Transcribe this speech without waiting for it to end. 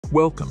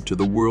Welcome to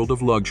the world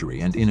of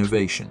luxury and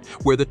innovation,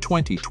 where the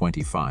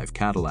 2025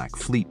 Cadillac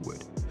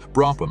Fleetwood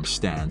Brougham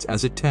stands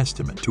as a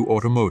testament to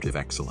automotive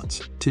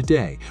excellence.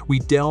 Today, we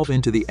delve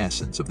into the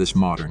essence of this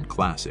modern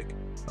classic,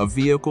 a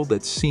vehicle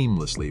that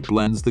seamlessly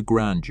blends the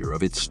grandeur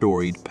of its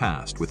storied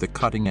past with the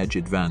cutting-edge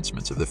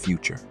advancements of the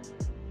future.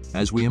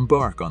 As we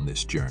embark on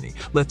this journey,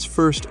 let's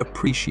first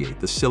appreciate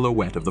the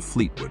silhouette of the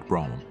Fleetwood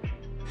Brougham.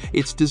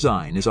 Its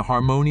design is a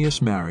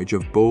harmonious marriage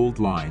of bold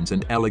lines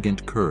and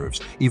elegant curves,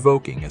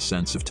 evoking a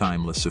sense of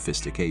timeless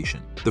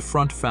sophistication. The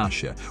front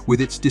fascia, with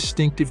its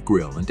distinctive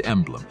grille and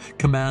emblem,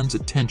 commands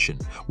attention,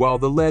 while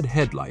the LED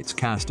headlights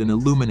cast an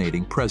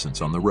illuminating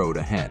presence on the road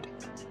ahead.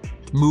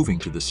 Moving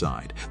to the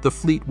side, the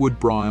Fleetwood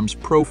Brougham's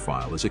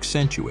profile is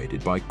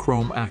accentuated by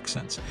chrome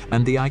accents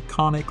and the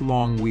iconic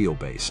long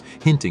wheelbase,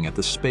 hinting at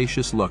the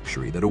spacious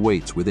luxury that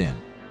awaits within.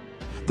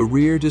 The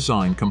rear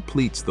design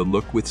completes the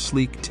look with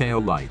sleek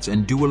tail lights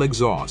and dual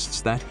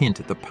exhausts that hint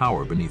at the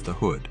power beneath the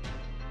hood.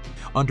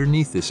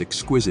 Underneath this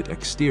exquisite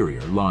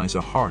exterior lies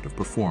a heart of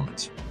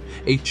performance,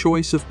 a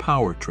choice of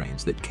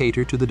powertrains that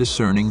cater to the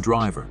discerning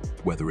driver,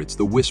 whether it's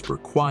the whisper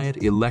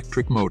quiet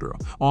electric motor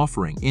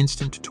offering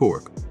instant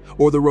torque,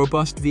 or the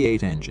robust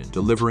V8 engine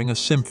delivering a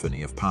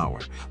symphony of power.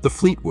 The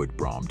Fleetwood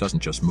Brougham doesn't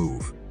just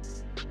move,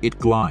 it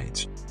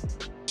glides.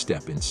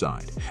 Step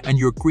inside, and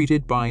you're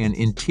greeted by an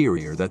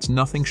interior that's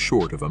nothing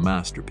short of a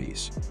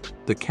masterpiece.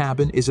 The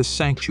cabin is a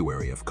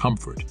sanctuary of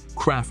comfort,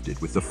 crafted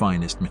with the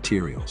finest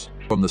materials.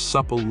 From the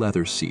supple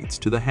leather seats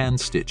to the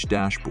hand-stitched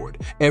dashboard,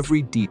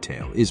 every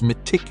detail is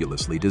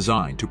meticulously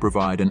designed to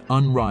provide an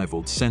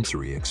unrivaled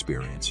sensory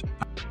experience.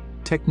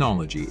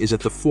 Technology is at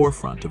the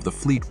forefront of the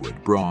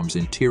Fleetwood Brougham's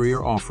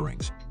interior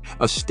offerings.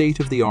 A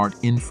state-of-the-art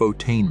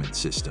infotainment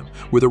system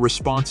with a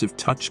responsive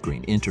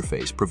touchscreen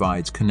interface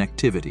provides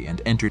connectivity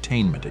and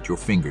entertainment at your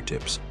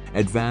fingertips.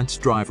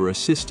 Advanced driver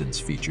assistance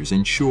features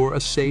ensure a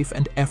safe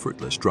and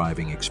effortless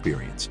driving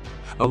experience,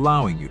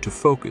 allowing you to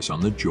focus on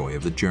the joy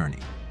of the journey.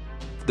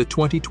 The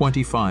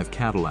 2025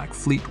 Cadillac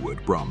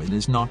Fleetwood Brougham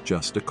is not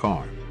just a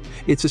car.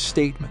 It's a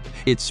statement.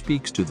 It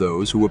speaks to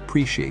those who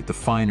appreciate the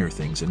finer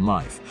things in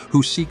life,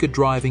 who seek a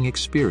driving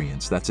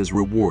experience that's as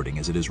rewarding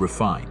as it is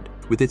refined.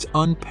 With its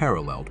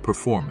unparalleled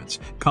performance,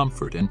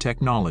 comfort, and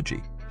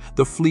technology,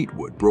 the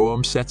Fleetwood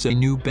Brougham sets a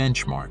new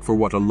benchmark for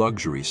what a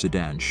luxury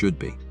sedan should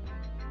be.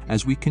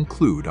 As we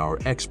conclude our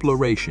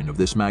exploration of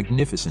this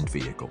magnificent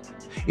vehicle,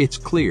 it's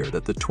clear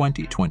that the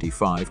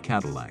 2025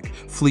 Cadillac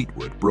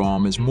Fleetwood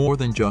Brougham is more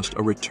than just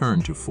a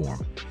return to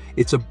form.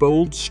 It's a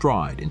bold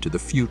stride into the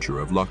future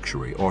of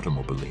luxury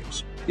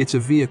automobiles. It's a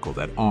vehicle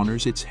that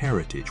honors its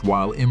heritage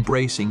while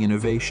embracing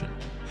innovation.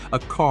 A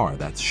car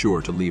that's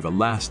sure to leave a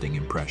lasting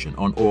impression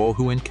on all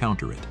who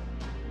encounter it.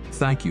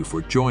 Thank you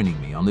for joining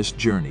me on this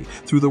journey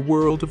through the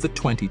world of the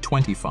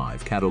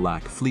 2025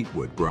 Cadillac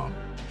Fleetwood Brougham.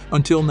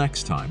 Until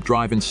next time,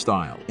 drive in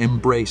style,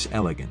 embrace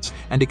elegance,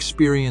 and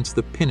experience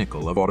the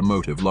pinnacle of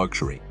automotive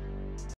luxury.